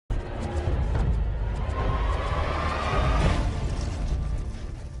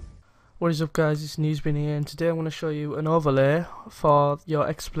What is up guys, it's Newsbin here, and today I'm going to show you an overlay for your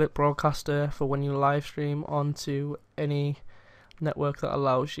Xsplit broadcaster for when you live stream onto any network that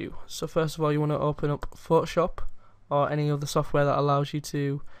allows you. So first of all, you want to open up Photoshop or any other software that allows you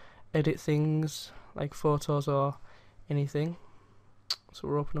to edit things like photos or anything. So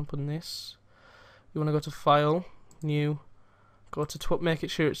we're opening up on this. You want to go to File, New, go to make it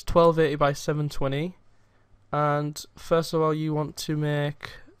sure it's 1280 by 720, and first of all you want to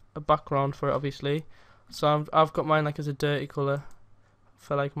make a background for it, obviously. So I've got mine like as a dirty colour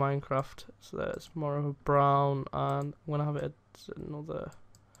for like Minecraft, so there's more of a brown, and I'm gonna have it as another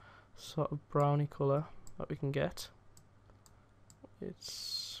sort of browny colour that we can get.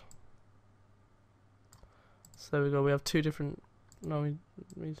 So there we go, we have two different. No, it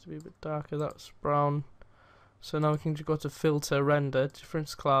needs to be a bit darker. That's brown. So now we can just go to Filter, Render,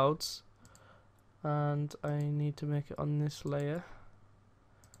 Difference Clouds, and I need to make it on this layer.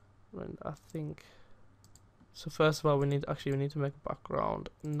 I think so. First of all, we need to make a background.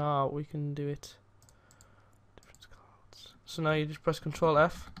 Now we can do it. Different clouds. So now you just press Control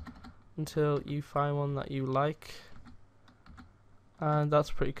F until you find one that you like, and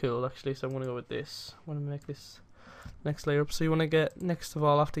that's pretty cool actually. So I'm gonna go with this. I'm gonna make this next layer up. So you want to get, next of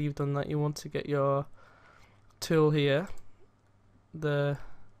all, after you've done that, you want to get your tool here. I'm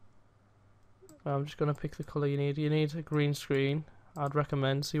just gonna pick the color you need. You need a green screen, I'd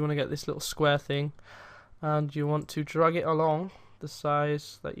recommend. So you want to get this little square thing, and you want to drag it along the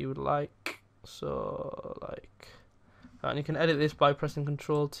size that you would like. So like, and you can edit this by pressing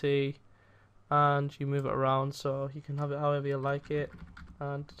Control T, and you move it around so you can have it however you like it.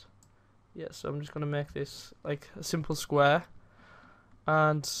 And yeah, so I'm just gonna make this like a simple square.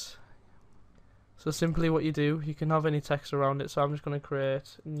 And so simply what you do, you can have any text around it. So I'm just gonna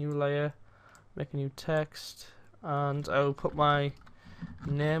create a new layer, make a new text, and I will put my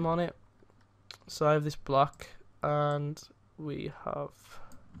name on it. So I have this black, and we'll have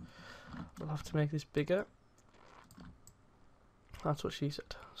to make this bigger. That's what she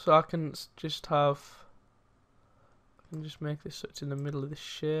said. So I can just make this so it's in the middle of this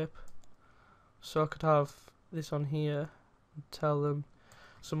shape. So I could have this on here and tell them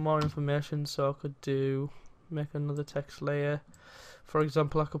some more information. So I could make another text layer. For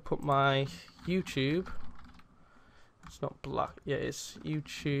example, I could put my YouTube. It's not black. Yeah, it's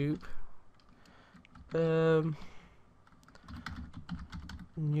YouTube.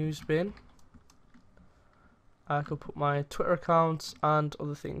 Newsbin. I could put my Twitter accounts and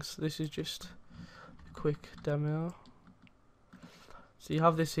other things. So this is just a quick demo. So you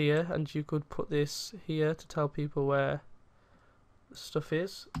have this here, and you could put this here to tell people where the stuff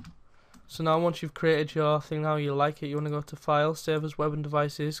is. So now once you've created your thing, how you like it, you want to go to File, Save as Web and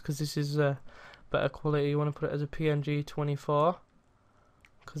Devices, because this is better quality. You want to put it as a PNG 24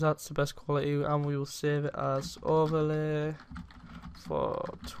 because that's the best quality, and we will save it as overlay for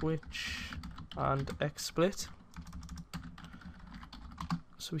Twitch and Xsplit.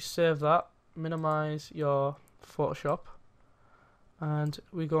 So we save that, minimize your Photoshop, and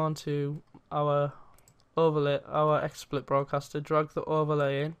we go on to our overlay, our Xsplit broadcaster, drag the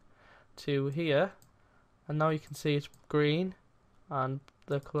overlay in to here, and now you can see it's green and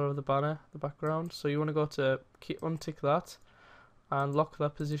the color of the banner, the background. So you want to go to untick that and lock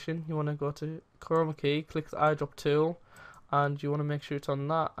that position. You want to go to Chroma Key, click the Eyedropper Tool, and you want to make sure it's on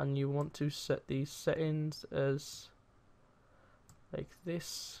that, and you want to set these settings as like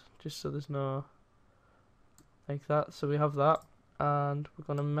this, just so there's no like that. So we have that, and we're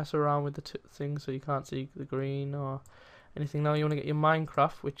going to mess around with the thing so you can't see the green or anything. Now you want to get your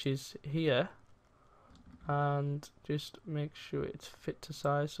Minecraft, which is here, and just make sure it's fit to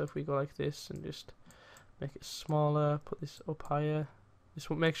size. So if we go like this and just make it smaller, put this up higher, this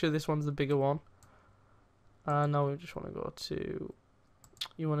one, make sure this one's the bigger one. And now we just want to go to,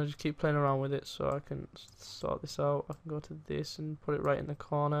 you want to just keep playing around with it. So I can sort this out. I can go to this and put it right in the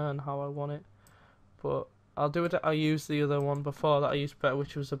corner and how I want it, but I'll do it. I used the other one before that I used better,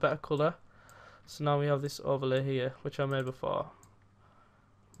 which was a better color. So now we have this overlay here, which I made before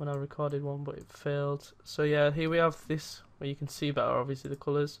when I recorded one, but it failed. So yeah, here we have this where you can see better, obviously, the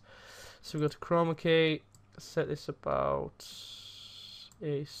colors. So we go to Chroma Key, set this about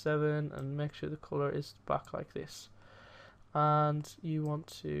 87, and make sure the color is back like this. And you want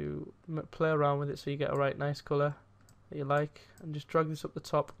to play around with it so you get a right nice color that you like, and just drag this up the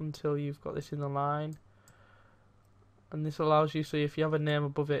top until you've got this in the line. And this allows you, so if you have a name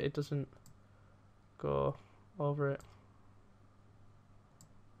above it, it doesn't go over it.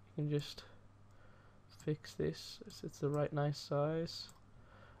 You can just fix this so it's the right nice size,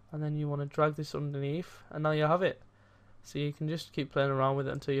 and then you want to drag this underneath, and now you have it. So you can just keep playing around with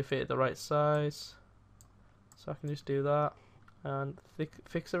it until you fit it the right size. So I can just do that and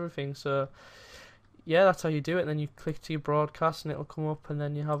fix everything. So yeah, that's how you do it. And then you click to your broadcast and it'll come up, and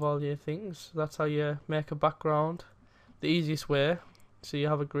then you have all your things. That's how you make a background the easiest way. So you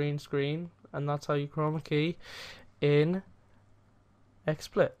have a green screen, and that's how you chroma key in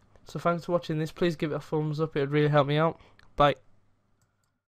Xsplit. So thanks for watching this. Please give it a thumbs up, it would really help me out. Bye.